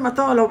tenías que haber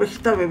matado a la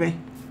ovejita bebé.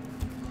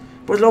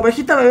 Pues la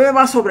ovejita bebé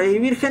va a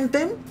sobrevivir,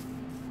 gente.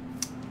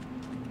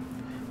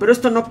 Pero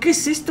esto no, ¿qué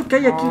es esto que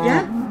hay aquí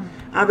ya?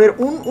 A ver,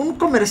 un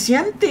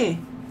comerciante.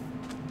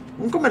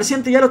 Un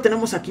comerciante ya lo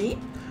tenemos aquí.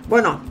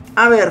 Bueno,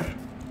 a ver,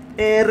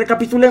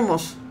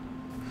 recapitulemos.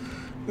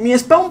 Mi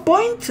spawn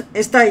point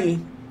está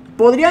ahí.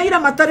 ¿Podría ir a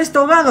matar a este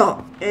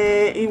ahogado?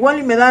 Igual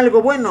y me da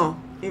algo bueno.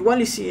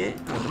 Igual y sí,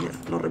 a ver,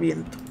 lo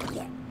reviento.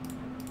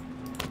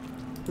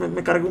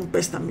 Me cargué un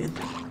pez también,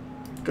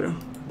 creo.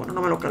 Bueno,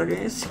 no me lo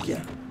cargué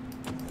siquiera.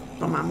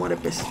 Toma, muere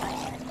pez.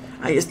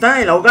 Ahí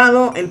está, el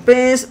ahogado, el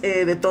pez,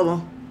 de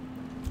todo.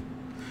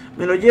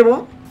 Me lo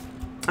llevo.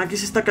 Aquí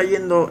se está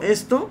cayendo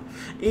esto.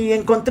 Y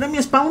encontré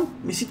mi spawn,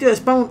 mi sitio de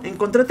spawn.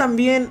 Encontré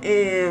también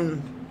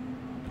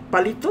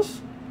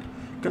palitos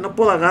que no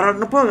puedo agarrar.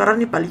 No puedo agarrar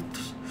ni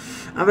palitos.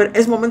 A ver,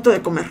 es momento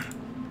de comer.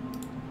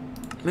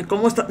 Me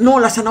como esta... No,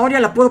 la zanahoria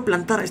la puedo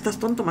plantar. ¿Estás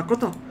tonto,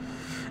 Makoto?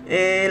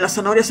 La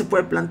zanahoria se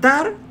puede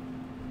plantar.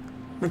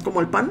 Me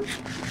como el pan.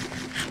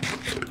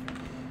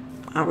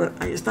 A ver,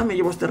 ahí está, me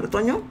llevo este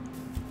retoño.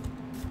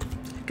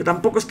 Que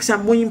tampoco es que sea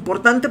muy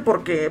importante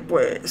porque,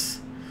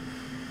 pues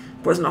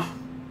no.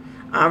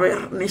 A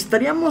ver,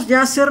 necesitaríamos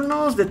ya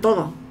hacernos de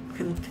todo,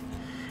 gente.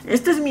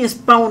 Este es mi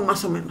spawn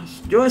más o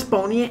menos. Yo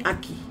spawné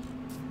aquí.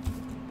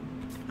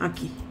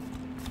 Aquí.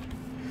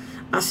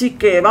 Así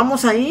que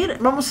vamos a ir,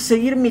 vamos a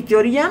seguir mi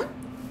teoría.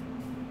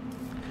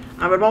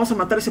 A ver, vamos a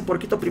matar ese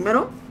puerquito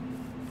primero.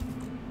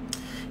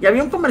 Y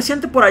había un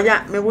comerciante por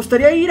allá. Me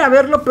gustaría ir a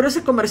verlo, pero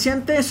ese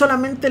comerciante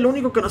solamente lo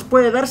único que nos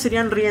puede dar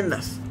serían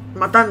riendas,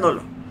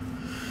 matándolo.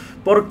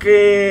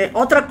 Porque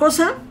otra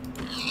cosa,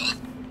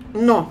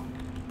 no.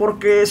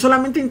 Porque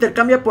solamente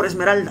intercambia por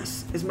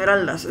esmeraldas.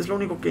 Esmeraldas es lo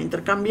único que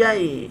intercambia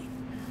y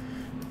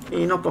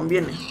no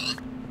conviene.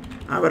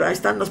 A ver, ahí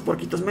están 2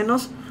 puerquitos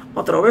menos.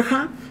 Otra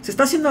oveja. ¿Se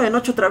está haciendo de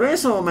noche otra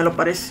vez o me lo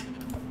parece?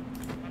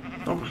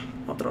 Toma,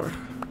 otra oveja.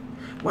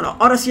 Bueno,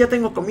 ahora sí ya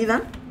tengo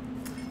comida.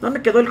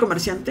 ¿Dónde quedó el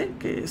comerciante?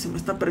 Que se me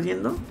está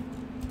perdiendo.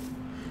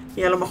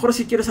 Y a lo mejor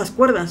si quiero esas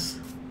cuerdas.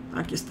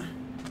 Aquí está.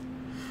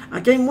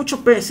 Aquí hay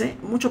mucho pez,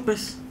 mucho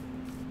pez.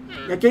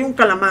 Y aquí hay un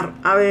calamar.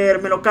 A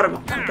ver, me lo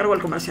cargo. Me cargo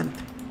al comerciante.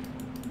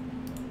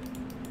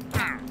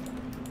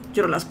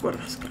 Quiero las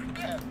cuerdas,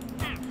 crack.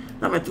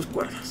 Dame tus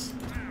cuerdas.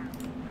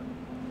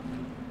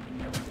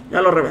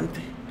 Ya lo reventé.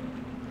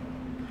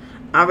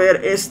 A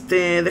ver,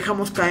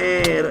 dejamos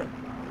caer.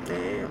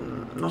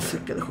 No sé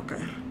qué dejo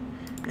caer.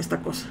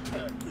 Esta cosa.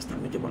 Esta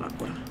me llevo la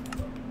cuerda.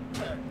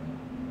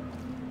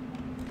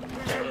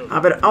 A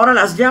ver, ahora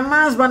las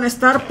llamas van a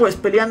estar pues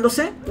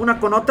peleándose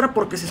una con otra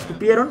porque se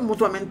escupieron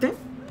mutuamente.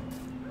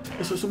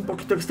 Eso es un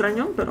poquito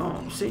extraño,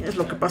 pero sí, es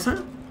lo que pasa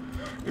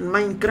en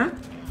Minecraft.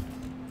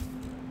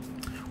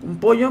 Un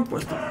pollo,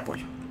 pues toma un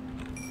pollo.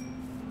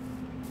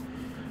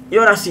 Y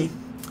ahora sí,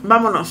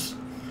 vámonos.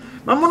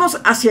 Vámonos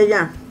hacia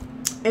allá.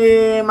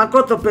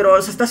 Makoto,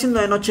 pero se está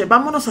haciendo de noche.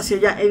 Vámonos hacia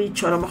allá, he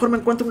dicho. A lo mejor me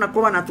encuentro una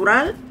cueva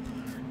natural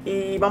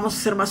y vamos a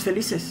ser más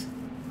felices.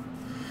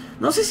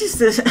 No sé si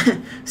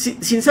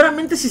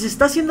sinceramente si se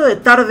está haciendo de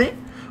tarde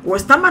o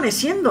está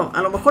amaneciendo.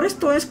 A lo mejor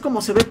esto es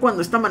como se ve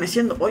cuando está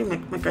amaneciendo. Uy,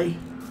 me caí.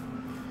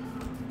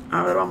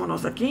 A ver,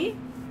 vámonos de aquí.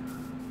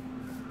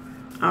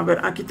 A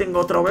ver, aquí tengo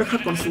otra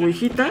oveja con su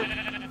hijita.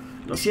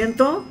 Lo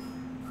siento,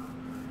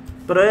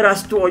 pero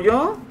eras tú o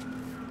yo.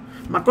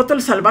 Makoto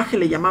el salvaje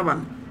le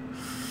llamaban.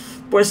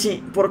 Pues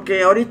sí,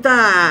 porque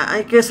ahorita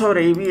hay que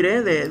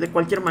sobrevivir, de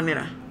cualquier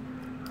manera.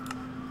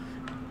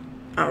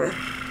 A ver,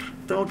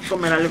 tengo que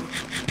comer algo.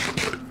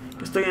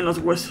 Estoy en los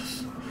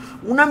huesos.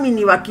 Una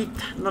mini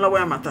vaquita, no la voy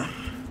a matar.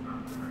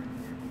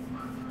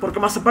 Porque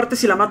más aparte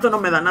si la mato no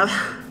me da nada.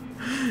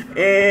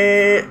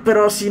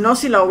 Pero si no,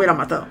 si la hubiera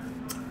matado.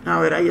 A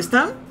ver, ahí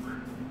está.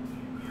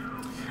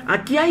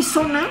 Aquí hay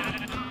zona.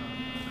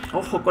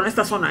 Ojo con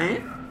esta zona,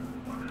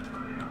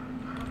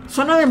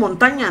 zona de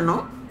montaña,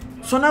 ¿no?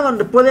 Zona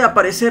donde puede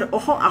aparecer,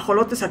 ojo,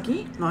 ajolotes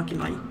aquí. No, aquí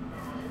no hay.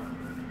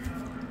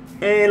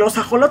 Los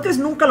ajolotes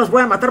nunca los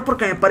voy a matar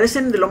porque me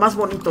parecen de lo más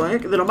bonito,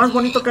 de lo más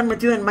bonito que han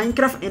metido en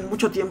Minecraft en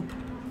mucho tiempo.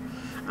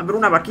 A ver,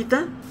 una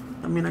vaquita.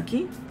 También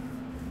aquí.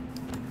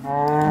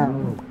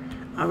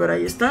 A ver,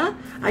 ahí está.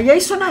 Ahí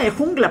hay zona de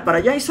jungla, para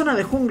allá hay zona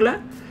de jungla.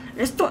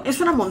 Esto es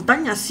una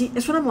montaña, sí,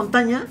 es una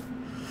montaña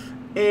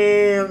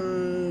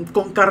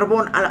con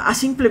carbón, a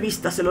simple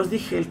vista, se los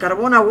dije. El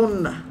carbón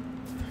abunda,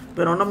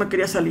 pero no me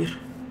quería salir.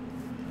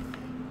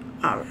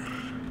 A ver,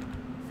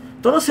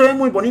 todo se ve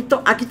muy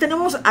bonito. Aquí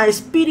tenemos a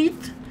Spirit,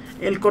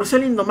 el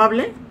corcel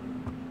indomable.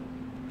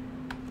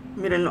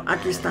 Mírenlo,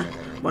 aquí está.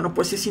 Bueno,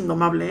 pues es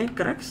indomable,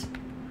 cracks.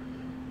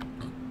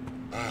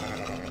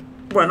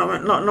 Bueno,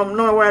 no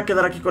me voy a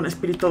quedar aquí con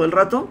Spirit todo el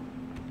rato.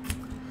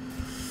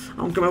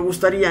 Aunque me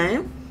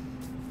gustaría,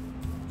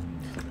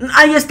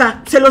 Ahí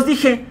está, se los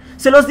dije.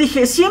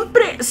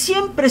 Siempre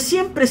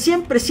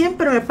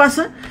me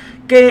pasa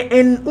que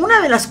en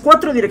una de las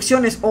 4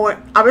 direcciones, o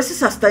a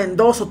veces hasta en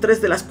 2 o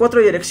 3 de las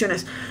 4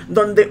 direcciones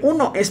donde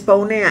uno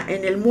spawnea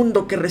en el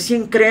mundo que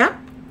recién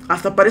crea,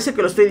 hasta parece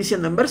que lo estoy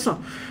diciendo en verso.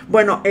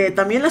 Bueno,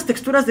 también las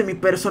texturas de mi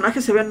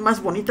personaje se ven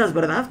más bonitas,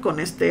 ¿verdad? Con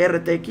este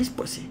RTX,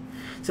 pues sí,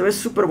 se ve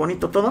súper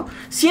bonito todo.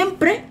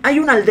 Siempre hay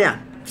una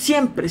aldea,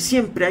 siempre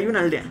hay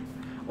una aldea,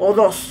 o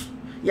 2.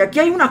 Y aquí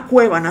hay una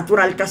cueva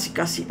natural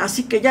casi.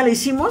 Así que ya la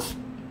hicimos.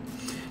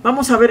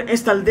 Vamos a ver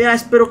esta aldea.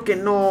 Espero que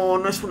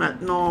no es una...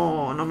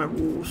 No me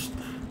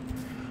gusta.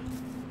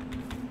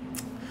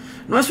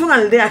 No es una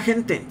aldea,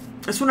 gente.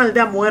 Es una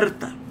aldea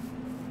muerta.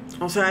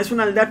 O sea, es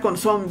una aldea con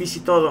zombies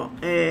y todo.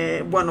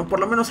 Bueno, por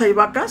lo menos hay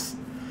vacas.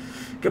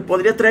 que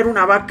podría traer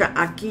una vaca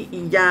aquí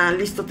y ya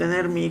listo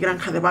tener mi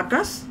granja de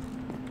vacas.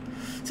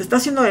 Se está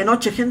haciendo de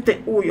noche,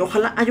 gente. Uy,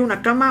 ojalá haya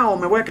una cama o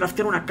me voy a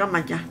craftear una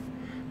cama ya.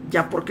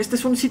 Ya, porque este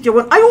es un sitio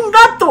bueno. ¡Hay un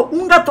gato!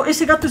 ¡Un gato!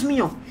 Ese gato es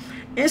mío.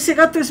 Ese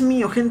gato es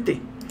mío,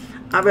 gente.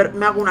 A ver,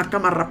 me hago una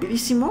cama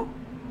rapidísimo.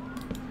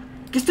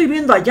 ¿Qué estoy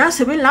viendo allá?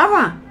 Se ve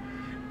lava.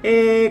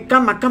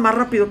 Cama,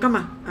 rápido,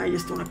 cama. Ahí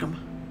está una cama.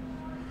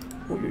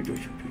 Uy, uy, uy, uy,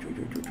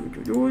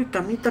 uy, uy, uy,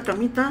 camita,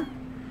 camita.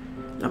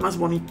 La más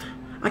bonita.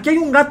 Aquí hay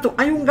un gato,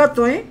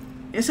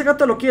 Ese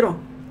gato lo quiero.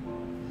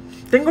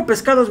 Tengo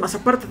pescados, más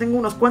aparte tengo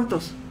unos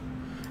cuantos.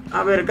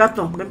 A ver,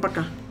 gato, ven para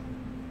acá.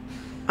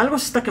 Algo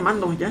se está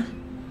quemando ya.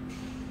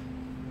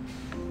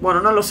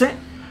 Bueno, no lo sé.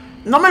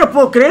 No me lo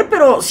puedo creer,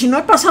 pero si no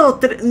he pasado...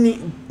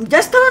 Ya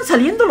estaban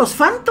saliendo los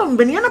Phantom,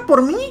 venían a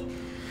por mí.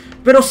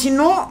 Pero si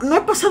no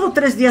he pasado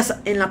 3 días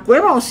en la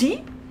cueva, ¿o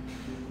sí?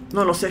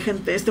 No lo sé,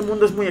 gente, este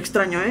mundo es muy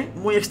extraño,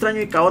 muy extraño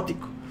y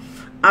caótico.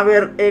 A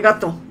ver,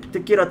 gato,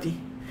 te quiero a ti.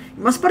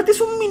 Más aparte es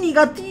un mini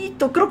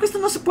gatito. Creo que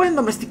estos no se pueden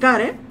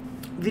domesticar,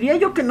 Diría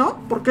yo que no,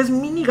 porque es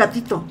mini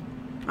gatito.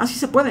 Ah, sí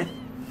se puede.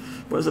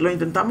 Pues lo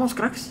intentamos,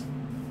 cracks.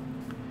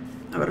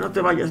 A ver, no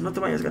te vayas,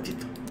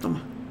 gatito.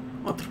 Toma,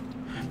 otro.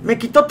 Me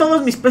quitó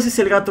todos mis peces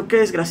el gato, qué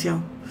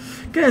desgraciado.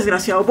 Qué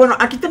desgraciado. Bueno,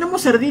 aquí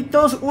tenemos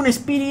cerditos, un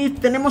spirit,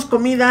 tenemos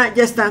comida,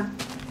 ya está.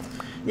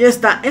 Ya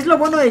está. Es lo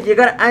bueno de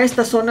llegar a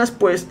estas zonas,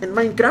 pues, en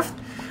Minecraft.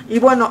 Y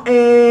bueno,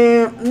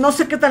 no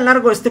sé qué tan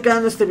largo esté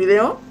quedando este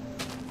video.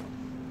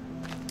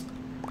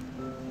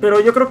 Pero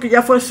yo creo que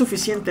ya fue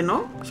suficiente,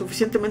 ¿no?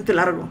 Suficientemente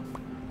largo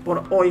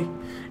por hoy.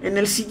 En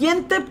el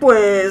siguiente,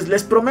 pues,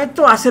 les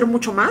prometo hacer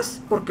mucho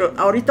más. Porque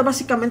ahorita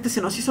básicamente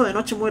se nos hizo de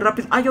noche muy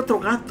rápido. ¡Hay otro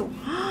gato!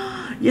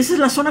 Y esa es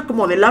la zona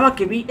como de lava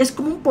que vi. Es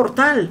como un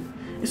portal.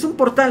 Es un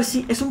portal,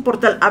 sí, es un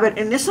portal. A ver,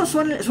 en eso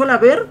suele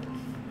haber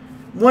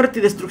muerte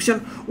y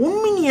destrucción.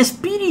 Un mini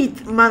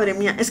spirit, madre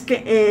mía. Es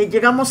que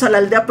llegamos a la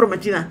aldea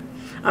prometida.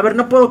 A ver,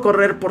 no puedo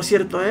correr, por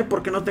cierto,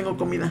 porque no tengo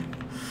comida.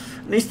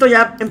 Necesito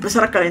ya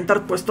empezar a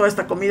calentar pues toda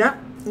esta comida.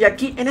 Y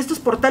aquí en estos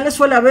portales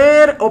suele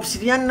haber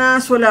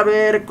obsidiana, suele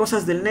haber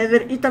cosas del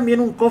Nether y también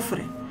un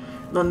cofre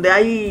donde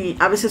hay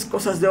a veces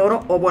cosas de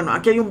oro. O bueno,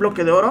 aquí hay un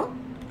bloque de oro.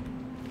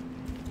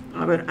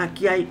 A ver,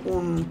 aquí hay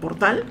un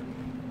portal.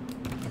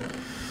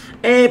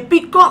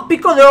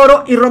 Pico de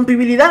oro,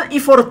 irrompibilidad y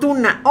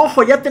fortuna.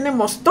 Ojo, ya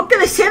tenemos toque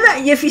de seda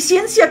y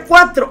eficiencia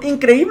 4.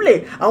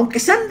 Increíble. Aunque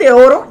sean de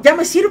oro, ya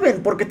me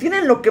sirven, porque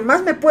tienen lo que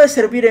más me puede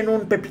servir en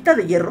un pepita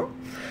de hierro,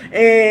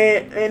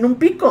 en un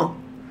pico,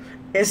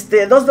 2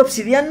 de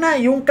obsidiana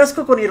y un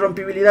casco con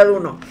irrompibilidad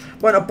 1.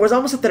 Bueno, pues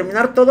vamos a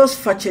terminar todos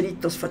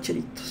facheritos.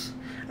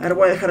 A ver,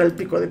 voy a dejar el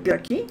pico de pie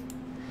aquí.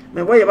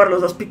 Me voy a llevar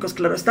los 2 picos,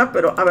 claro está.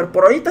 Pero a ver,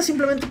 por ahorita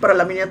simplemente para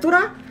la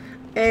miniatura,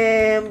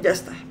 ya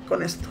está,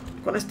 con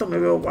esto me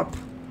veo guapo.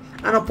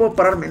 Ah, no puedo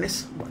pararme en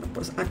eso. Bueno,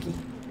 pues aquí,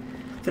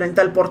 frente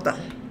al portal,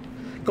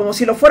 como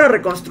si lo fuera a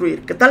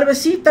reconstruir, que tal vez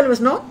sí, tal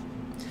vez no.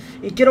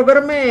 Y quiero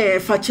verme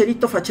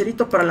facherito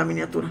para la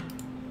miniatura.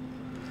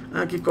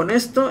 Aquí con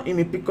esto y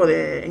mi pico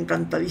de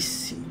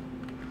encantadísimo.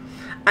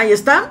 Ahí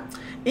está.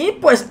 Y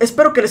pues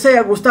espero que les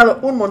haya gustado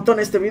un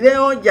montón este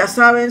video. Ya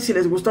saben, si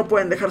les gustó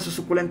pueden dejar su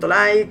suculento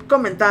like,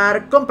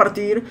 comentar,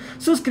 compartir,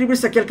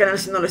 suscribirse aquí al canal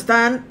si no lo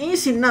están. Y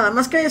sin nada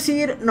más que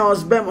decir,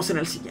 nos vemos en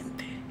el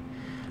siguiente.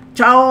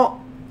 Chao.